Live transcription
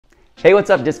Hey,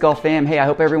 what's up, disc golf fam? Hey, I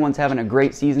hope everyone's having a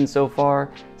great season so far.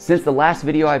 Since the last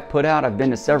video I've put out, I've been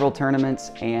to several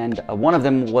tournaments, and one of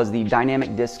them was the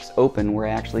Dynamic Discs Open, where I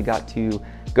actually got to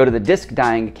go to the Disc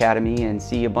Dyeing Academy and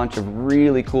see a bunch of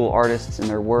really cool artists and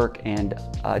their work, and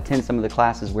attend some of the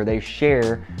classes where they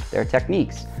share their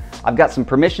techniques. I've got some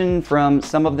permission from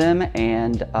some of them,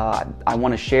 and I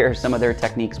want to share some of their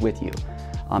techniques with you.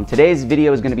 Today's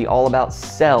video is going to be all about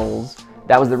cells.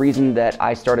 That was the reason that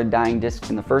I started dyeing discs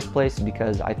in the first place,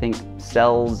 because I think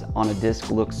cells on a disc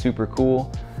look super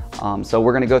cool. So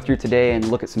we're going to go through today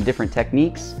and look at some different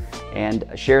techniques and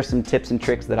share some tips and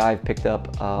tricks that I've picked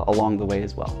up along the way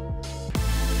as well.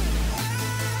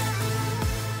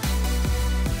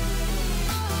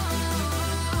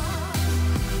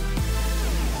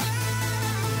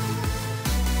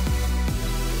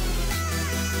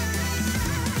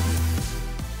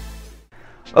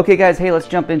 Okay guys, hey, let's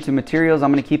jump into materials. I'm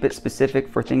going to keep it specific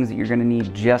for things that you're going to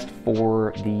need just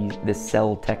for the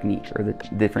cell technique, or the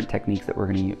different techniques that we're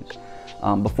going to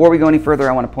use. Before we go any further,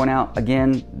 I want to point out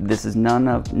again, this is none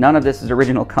of this is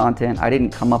original content. I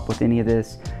didn't come up with any of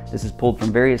this. This is pulled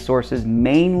from various sources,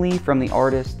 mainly from the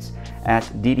artists at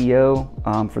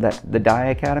DDO for the Dye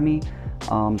Academy.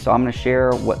 So I'm going to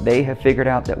share what they have figured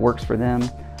out that works for them.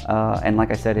 And like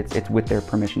I said, it's with their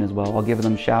permission as well. I'll give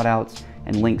them shout outs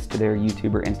and links to their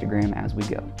YouTube or Instagram as we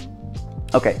go.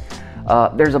 Okay,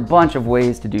 there's a bunch of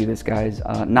ways to do this, guys.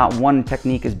 Not one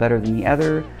technique is better than the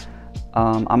other.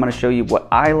 I'm going to show you what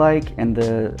I like and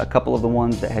a couple of the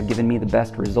ones that have given me the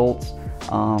best results.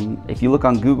 If you look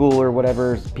on Google or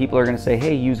whatever, people are going to say,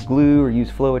 hey, use glue or use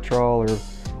Floetrol,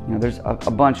 or there's a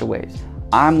bunch of ways.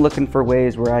 I'm looking for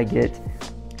ways where I get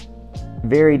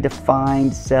very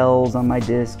defined cells on my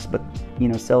discs, but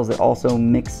cells that also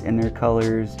mix in their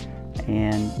colors.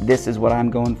 And this is what I'm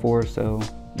going for, so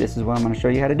this is what I'm going to show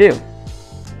you how to do.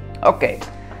 Okay,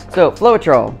 so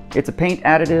Floetrol, it's a paint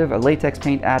additive, a latex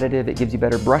paint additive. It gives you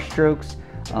better brush strokes.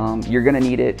 You're going to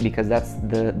need it because that's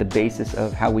the basis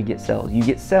of how we get cells. You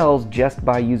get cells just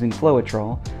by using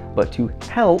Floetrol, but to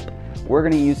help, we're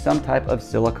going to use some type of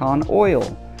silicone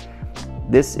oil.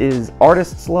 This is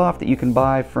Artist's Loft that you can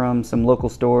buy from some local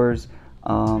stores.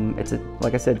 It's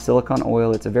like I said, silicone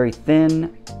oil. It's a very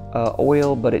thin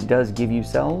oil, but it does give you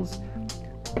cells.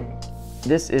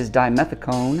 This is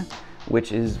dimethicone,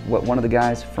 which is what one of the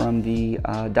guys from the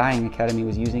Dyeing Academy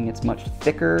was using. It's much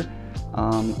thicker,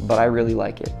 but I really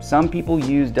like it. Some people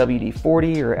use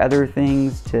WD-40 or other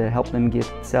things to help them get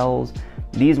cells.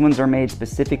 These ones are made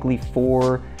specifically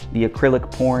for the acrylic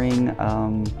pouring,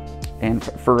 and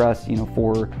for us,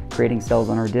 for creating cells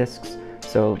on our discs.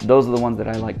 So those are the ones that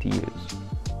I like to use.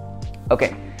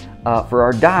 Okay, for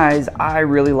our dyes, I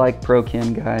really like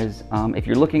ProChem, guys. If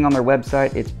you're looking on their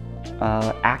website, it's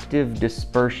active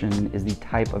dispersion is the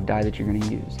type of dye that you're going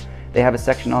to use. They have a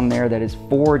section on there that is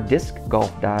for disc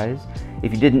golf dyes.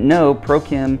 If you didn't know,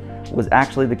 ProChem was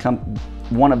actually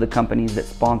one of the companies that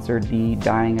sponsored the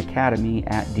Dyeing Academy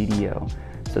at DDO.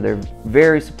 So they're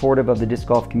very supportive of the disc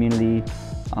golf community.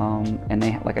 And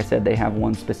they, like I said, they have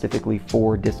one specifically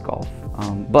for disc golf.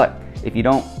 But if you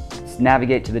don't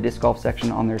navigate to the disc golf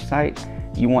section on their site,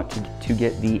 you want to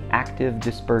get the active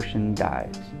dispersion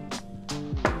dyes.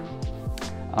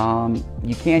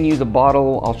 You can use a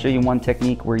bottle. I'll show you one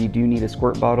technique where you do need a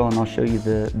squirt bottle, and I'll show you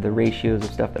the ratios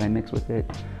of stuff that I mix with it.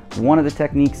 One of the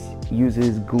techniques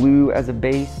uses glue as a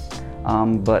base,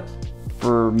 but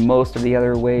for most of the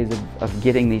other ways of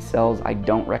getting these cells, I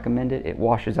don't recommend it. It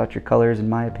washes out your colors, in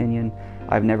my opinion.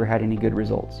 I've never had any good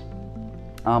results.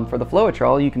 For the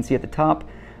Floetrol, you can see at the top,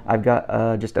 I've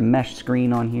got just a mesh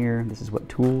screen on here. This is what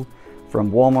tool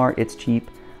from Walmart. It's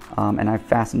cheap, and I've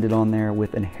fastened it on there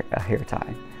with a hair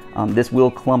tie. This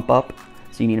will clump up,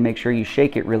 so you need to make sure you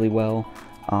shake it really well.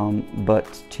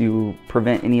 But to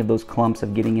prevent any of those clumps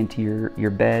of getting into your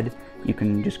bed, you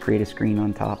can just create a screen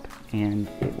on top, and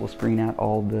it will screen out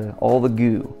all the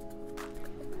goo.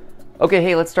 Okay,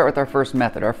 hey, let's start with our first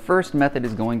method. Our first method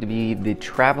is going to be the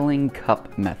traveling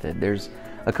cup method. There's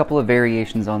a couple of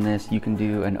variations on this. You can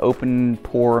do an open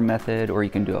pour method, or you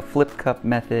can do a flip cup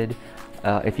method.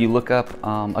 If you look up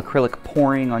acrylic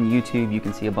pouring on YouTube, you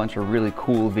can see a bunch of really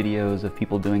cool videos of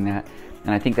people doing that.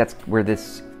 And I think that's where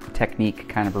this technique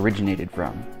kind of originated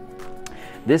from.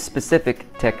 This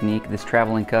specific technique, this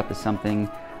traveling cup, is something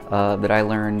that I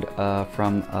learned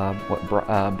from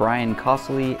Brian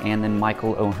Costley and then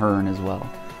Michael O'Hearn as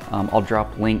well. I'll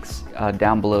drop links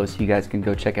down below so you guys can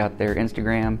go check out their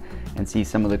Instagram and see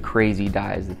some of the crazy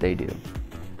dyes that they do.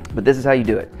 But this is how you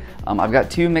do it. I've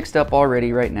got two mixed up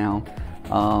already right now.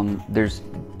 There's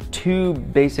two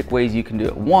basic ways you can do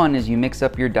it. One is you mix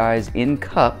up your dyes in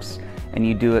cups, and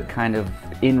you do it kind of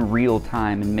in real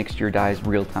time and mix your dyes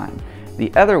real time.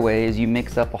 The other way is you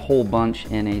mix up a whole bunch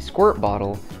in a squirt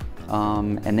bottle,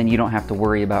 and then you don't have to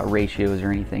worry about ratios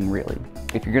or anything really.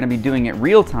 If you're going to be doing it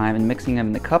real time and mixing them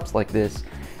in the cups like this,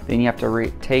 then you have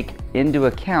to take into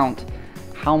account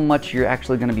how much you're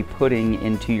actually going to be putting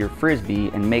into your Frisbee,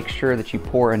 and make sure that you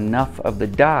pour enough of the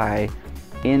dye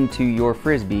into your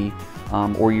Frisbee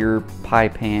or your pie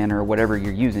pan or whatever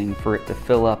you're using for it to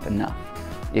fill up enough.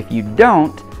 If you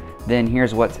don't, then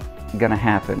here's what's gonna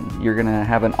happen. You're gonna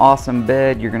have an awesome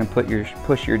bed, you're gonna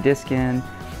push your disc in,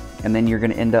 and then you're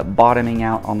gonna end up bottoming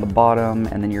out on the bottom,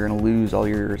 and then you're gonna lose all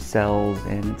your cells,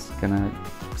 and it's gonna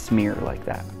smear like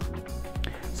that.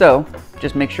 So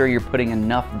just make sure you're putting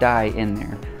enough dye in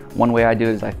there. One way I do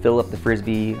it is I fill up the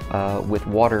Frisbee with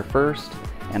water first,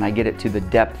 and I get it to the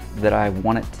depth that I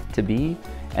want it to be,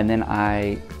 and then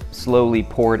I slowly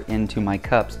pour it into my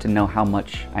cups to know how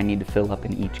much I need to fill up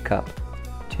in each cup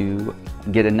to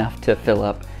get enough to fill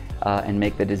up and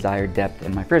make the desired depth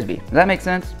in my Frisbee. Does that make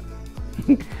sense?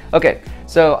 Okay,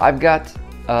 so I've got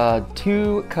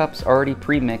 2 cups already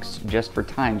pre-mixed just for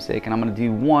time's sake, and I'm gonna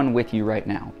do one with you right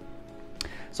now.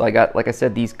 So I got, like I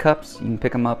said, these cups, you can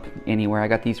pick them up anywhere. I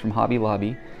got these from Hobby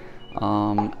Lobby.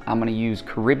 I'm gonna use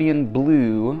Caribbean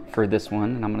Blue for this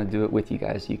one, and I'm gonna do it with you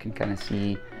guys so you can kind of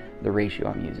see the ratio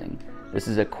I'm using. This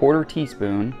is a 1/4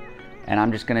 teaspoon, and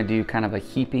I'm just gonna do kind of a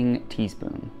heaping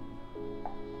teaspoon.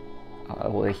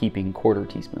 Well, a heaping 1/4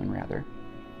 teaspoon rather.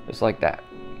 Just like that.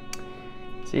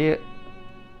 See it?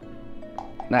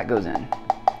 That goes in.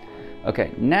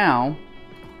 Okay, now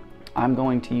I'm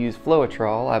going to use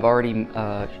Floetrol. I've already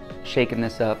shaken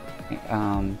this up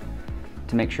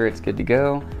to make sure it's good to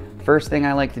go. First thing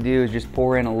I like to do is just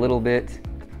pour in a little bit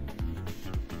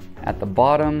at the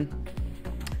bottom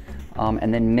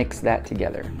and then mix that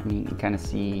together. I mean, you can kind of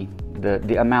see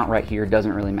the amount right here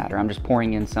doesn't really matter. I'm just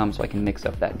pouring in some so I can mix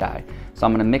up that dye. So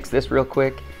I'm gonna mix this real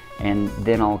quick, and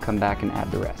then I'll come back and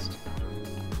add the rest.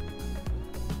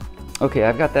 Okay,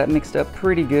 I've got that mixed up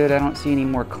pretty good. I don't see any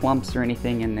more clumps or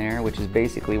anything in there, which is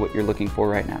basically what you're looking for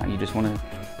right now. You just want to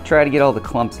try to get all the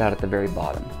clumps out at the very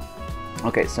bottom.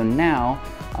 Okay, so now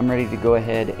I'm ready to go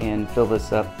ahead and fill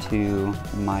this up to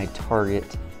my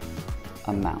target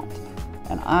amount.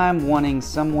 And I'm wanting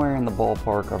somewhere in the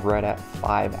ballpark of right at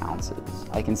 5 ounces.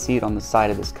 I can see it on the side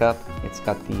of this cup. It's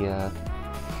got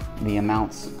the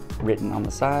amounts written on the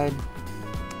side.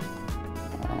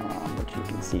 You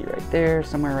can see right there,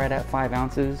 somewhere right at 5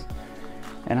 ounces.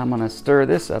 And I'm gonna stir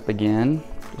this up again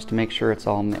just to make sure it's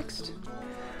all mixed.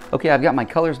 Okay, I've got my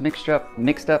colors mixed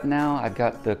up now. I've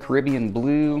got the Caribbean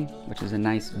Blue, which is a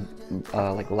nice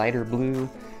like lighter blue.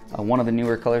 One of the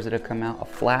newer colors that have come out, a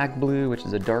Flag Blue, which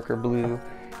is a darker blue.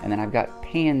 And then I've got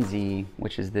Pansy,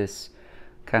 which is this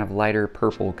kind of lighter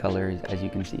purple color, as you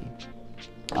can see.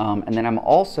 And then I'm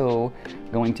also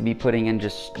going to be putting in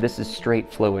this is straight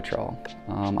Floetrol.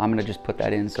 I'm gonna just put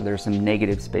that in so there's some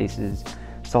negative spaces,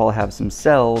 so I'll have some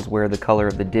cells where the color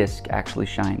of the disc actually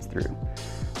shines through.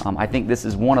 I think this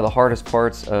is one of the hardest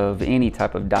parts of any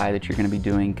type of dye that you're gonna be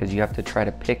doing, because you have to try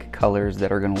to pick colors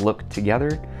that are gonna look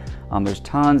together. There's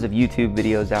tons of YouTube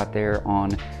videos out there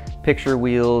on picture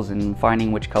wheels and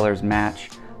finding which colors match.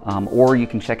 Or you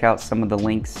can check out some of the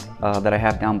links that I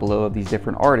have down below of these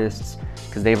different artists,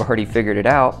 because they've already figured it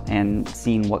out and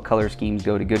seen what color schemes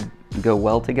go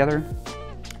well together,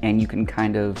 and you can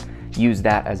kind of use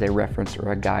that as a reference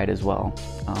or a guide as well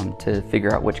to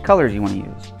figure out which colors you want to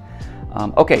use.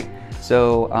 Okay,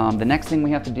 so the next thing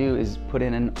we have to do is put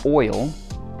in an oil.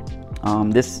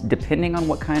 This, depending on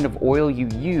what kind of oil you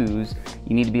use,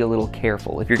 you need to be a little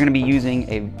careful. If you're going to be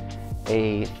using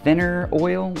a thinner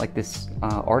oil like this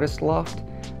Artist Loft,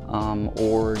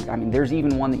 or I mean, there's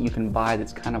even one that you can buy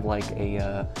that's kind of like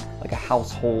a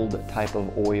household type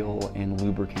of oil and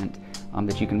lubricant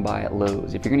that you can buy at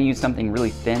Lowe's. If you're going to use something really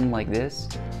thin like this,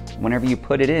 whenever you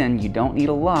put it in, you don't need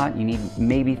a lot. You need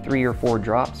maybe 3 or 4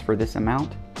 drops for this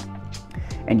amount,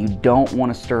 and you don't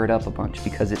want to stir it up a bunch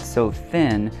because it's so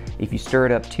thin. If you stir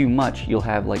it up too much, you'll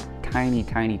have like tiny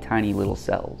little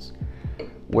cells.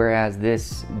 Whereas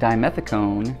this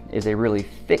dimethicone is a really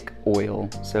thick oil,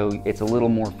 so it's a little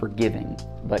more forgiving.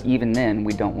 But even then,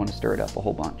 we don't want to stir it up a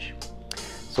whole bunch.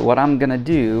 So what I'm gonna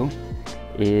do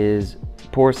is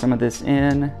pour some of this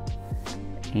in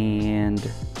and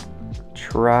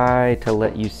try to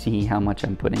let you see how much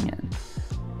I'm putting in.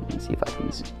 Let me see if I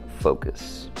can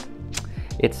focus.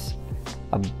 It's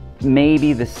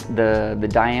maybe the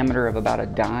diameter of about a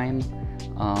dime.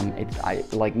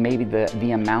 Like maybe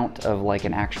the amount of like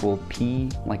an actual pea,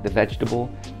 like the vegetable.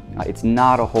 It's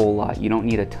not a whole lot. You don't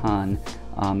need a ton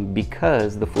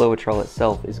because the Floetrol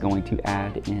itself is going to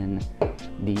add in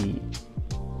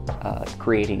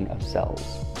creating of cells.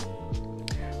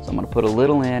 So I'm going to put a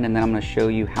little in, and then I'm going to show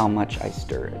you how much I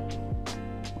stir it,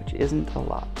 which isn't a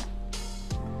lot.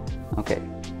 Okay,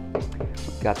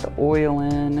 we've got the oil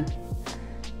in.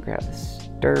 Grab the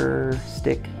stir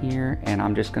stick here, and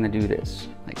I'm just going to do this.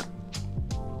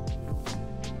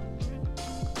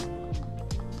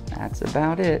 That's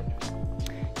about it.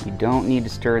 You don't need to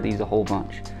stir these a whole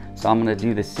bunch. So I'm going to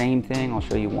do the same thing. I'll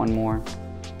show you one more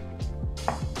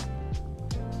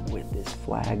with this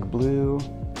flag blue.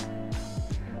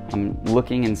 I'm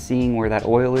looking and seeing where that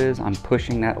oil is. I'm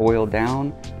pushing that oil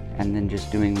down and then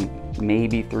just doing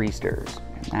maybe 3 stirs,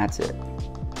 and that's it.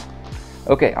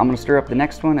 Okay, I'm gonna stir up the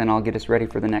next one and I'll get us ready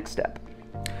for the next step.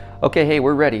 Okay, hey,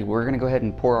 we're ready. We're gonna go ahead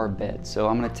and pour our bed. So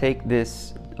I'm gonna take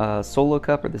this solo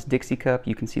cup or this Dixie cup.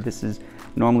 You can see this is,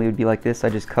 normally it would be like this. I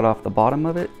just cut off the bottom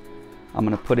of it. I'm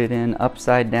gonna put it in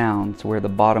upside down to where the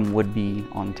bottom would be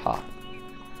on top.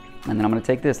 And then I'm gonna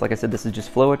take this, like I said, this is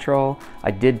just Floetrol. I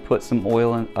did put some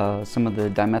oil, in, some of the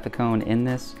dimethicone in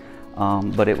this,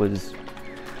 but it was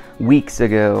weeks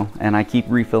ago, and I keep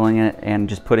refilling it and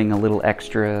just putting a little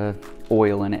extra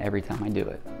oil in it every time I do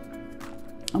it.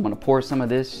 I'm gonna pour some of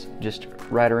this just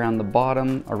right around the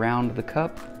bottom, around the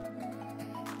cup.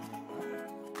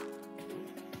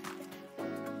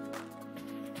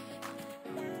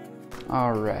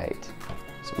 All right,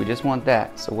 so we just want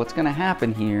that. So what's gonna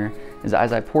happen here is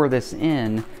as I pour this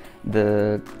in,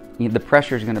 the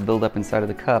pressure is gonna build up inside of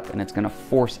the cup, and it's gonna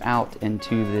force out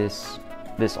into this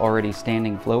already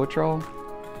standing Floetrol,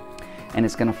 and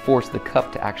it's gonna force the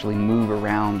cup to actually move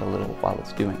around a little while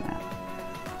it's doing that.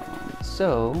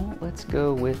 So let's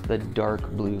go with the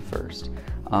dark blue first.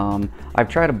 I've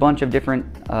tried a bunch of different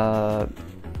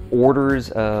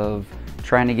orders of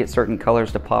trying to get certain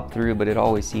colors to pop through, but it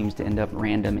always seems to end up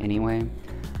random anyway.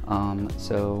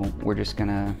 So we're just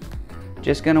gonna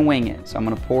wing it. So I'm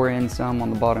gonna pour in some on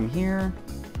the bottom here.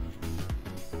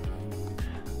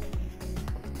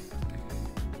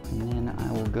 And then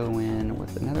I will go in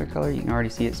with another color. You can already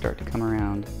see it start to come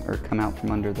around, or come out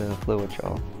from under the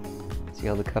Floetrol. See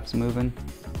how the cup's moving?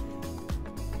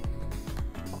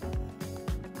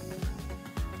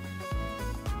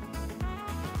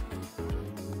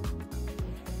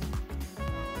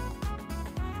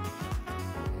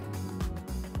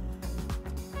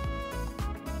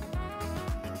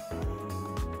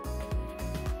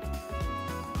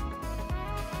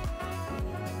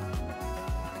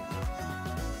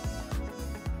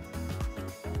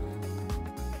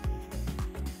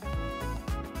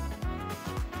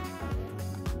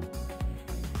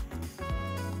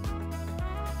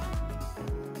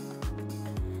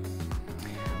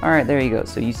 All right, there you go.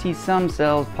 So you see some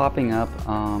cells popping up.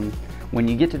 When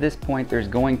you get to this point, there's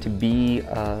going to be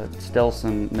still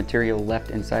some material left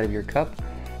inside of your cup.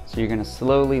 So you're gonna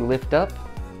slowly lift up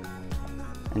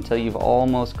until you've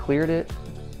almost cleared it.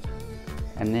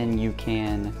 And then you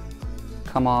can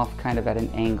come off kind of at an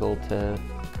angle to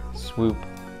swoop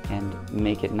and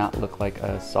make it not look like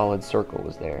a solid circle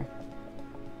was there.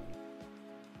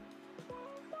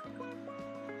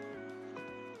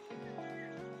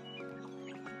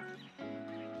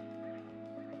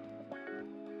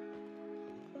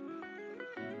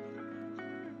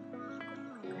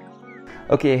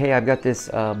 Okay, hey, I've got this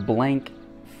blank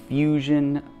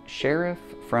Fusion Sheriff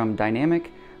from Dynamic.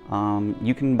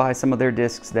 You can buy some of their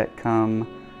discs that come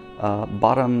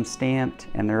bottom stamped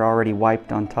and they're already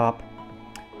wiped on top.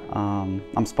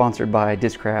 I'm sponsored by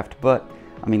Discraft, but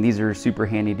I mean, these are super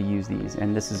handy to use these,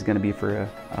 and this is gonna be for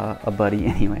a buddy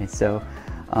anyway. So,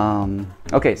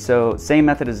 okay, so same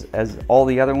method as all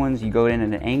the other ones. You go in at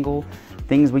an angle.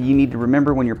 Things what you need to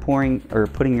remember when you're pouring or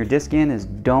putting your disc in is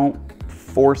don't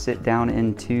force it down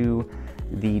into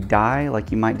the die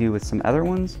like you might do with some other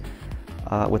ones,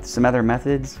 with some other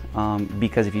methods,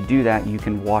 because if you do that, you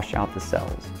can wash out the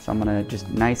cells. So I'm gonna just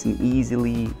nice and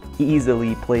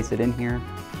easily place it in here.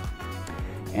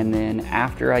 And then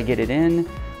after I get it in,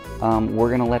 we're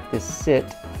gonna let this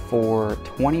sit for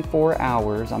 24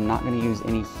 hours. I'm not gonna use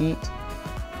any heat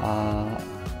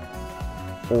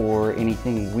or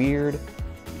anything weird.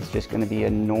 It's just gonna be a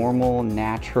normal,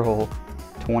 natural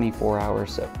 24-hour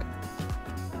soak.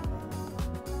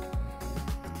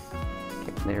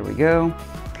 Okay, there we go.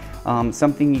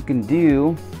 Something you can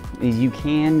do is you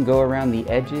can go around the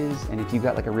edges, and if you've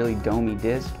got like a really domey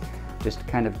disc, just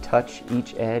kind of touch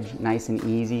each edge nice and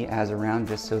easy as around,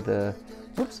 just so the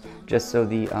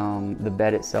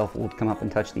bed itself will come up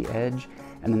and touch the edge,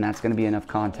 and then that's going to be enough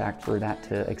contact for that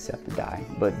to accept the dye.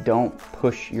 But don't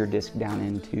push your disc down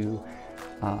into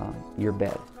your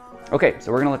bed. Okay,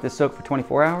 so we're gonna let this soak for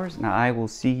 24 hours. Now I will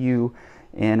see you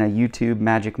in a YouTube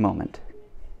magic moment.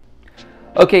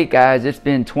 Okay guys, it's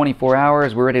been 24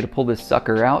 hours. We're ready to pull this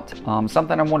sucker out.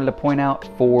 Something I wanted to point out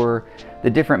for the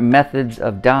different methods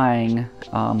of dyeing,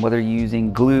 whether you're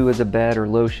using glue as a bed or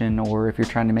lotion, or if you're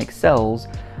trying to make cells,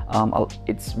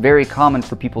 it's very common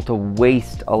for people to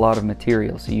waste a lot of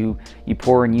material. So you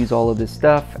pour and use all of this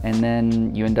stuff, and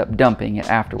then you end up dumping it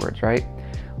afterwards, right?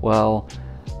 Well,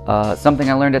 something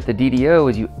I learned at the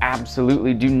DDO is you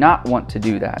absolutely do not want to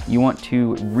do that. You want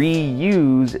to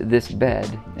reuse this bed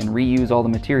and reuse all the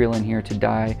material in here to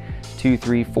dye 2,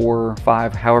 3, 4,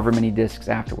 5, however many discs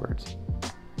afterwards.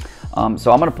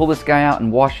 So I'm going to pull this guy out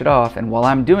and wash it off, and while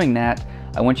I'm doing that,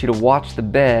 I want you to watch the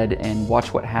bed and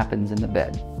watch what happens in the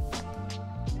bed.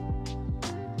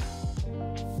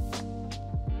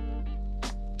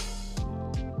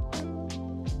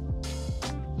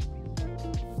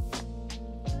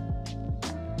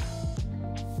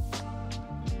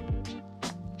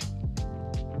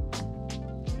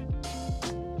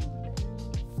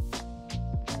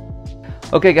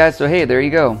 Okay guys, so hey, there you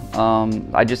go.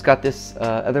 I just got this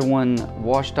other one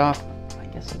washed off. I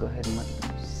guess I'll go ahead and let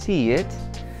you see it.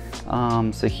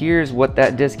 So here's what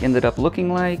that disc ended up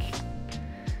looking like.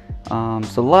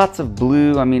 So lots of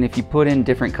blue. I mean, if you put in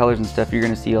different colors and stuff, you're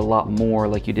gonna see a lot more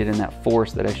like you did in that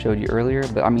force that I showed you earlier.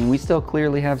 But I mean, we still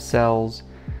clearly have cells.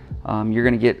 You're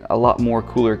gonna get a lot more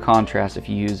cooler contrast if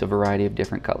you use a variety of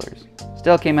different colors.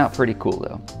 Still came out pretty cool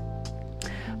though.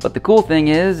 But the cool thing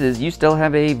is you still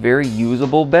have a very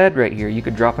usable bed right here. You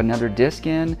could drop another disc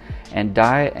in and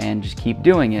dye it and just keep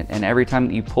doing it. And every time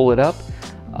that you pull it up,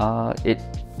 it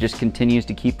just continues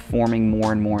to keep forming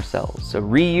more and more cells. So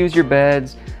reuse your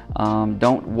beds.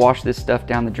 Don't wash this stuff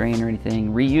down the drain or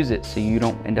anything. Reuse it so you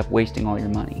don't end up wasting all your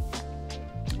money.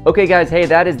 Okay guys, hey,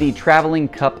 that is the traveling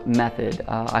cup method.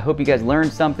 I hope you guys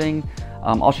learned something.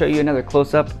 I'll show you another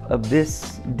close-up of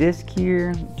this disc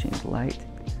here. Change the light.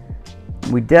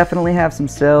 We definitely have some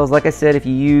cells. Like I said, if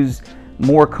you use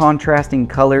more contrasting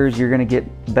colors, you're gonna get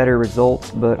better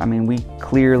results, but I mean, we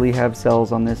clearly have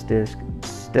cells on this disc.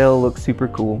 Still looks super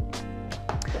cool.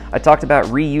 I talked about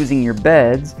reusing your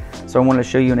beds, so I wanted to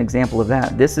show you an example of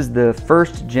that. This is the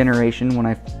first generation when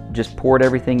I just poured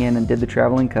everything in and did the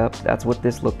traveling cup. That's what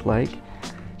this looked like.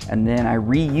 And then I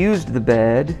reused the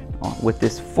bed with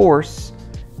this force,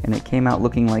 and it came out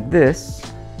looking like this.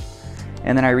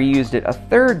 And then I reused it a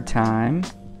third time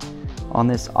on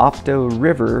this Opto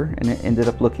River, and it ended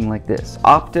up looking like this.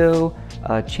 Opto,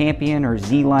 Champion, or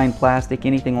Z-Line plastic,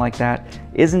 anything like that,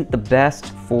 isn't the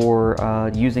best for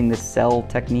using this cell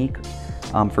technique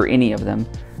for any of them.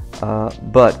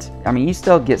 But, I mean, you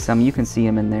still get some, you can see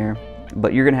them in there,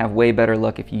 but you're gonna have way better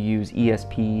luck if you use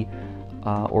ESP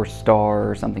or Star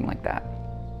or something like that.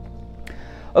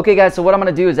 Okay guys, so what I'm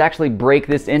going to do is actually break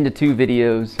this into 2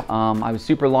 videos. I was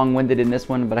super long-winded in this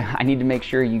one, but I need to make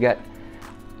sure you got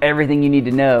everything you need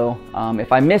to know.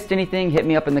 If I missed anything, hit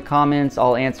me up in the comments.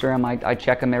 I'll answer them. I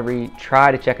check them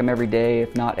try to check them every day,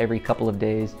 if not every couple of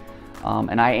days.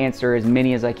 And I answer as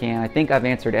many as I can. I think I've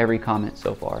answered every comment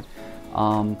so far.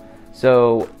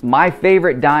 So my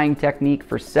favorite dyeing technique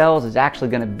for cells is actually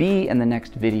going to be in the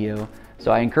next video. So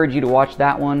I encourage you to watch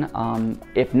that one.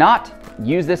 If not,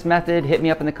 use this method, hit me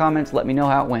up in the comments, let me know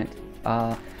how it went.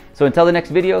 So until the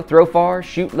next video, throw far,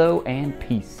 shoot low, and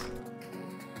peace.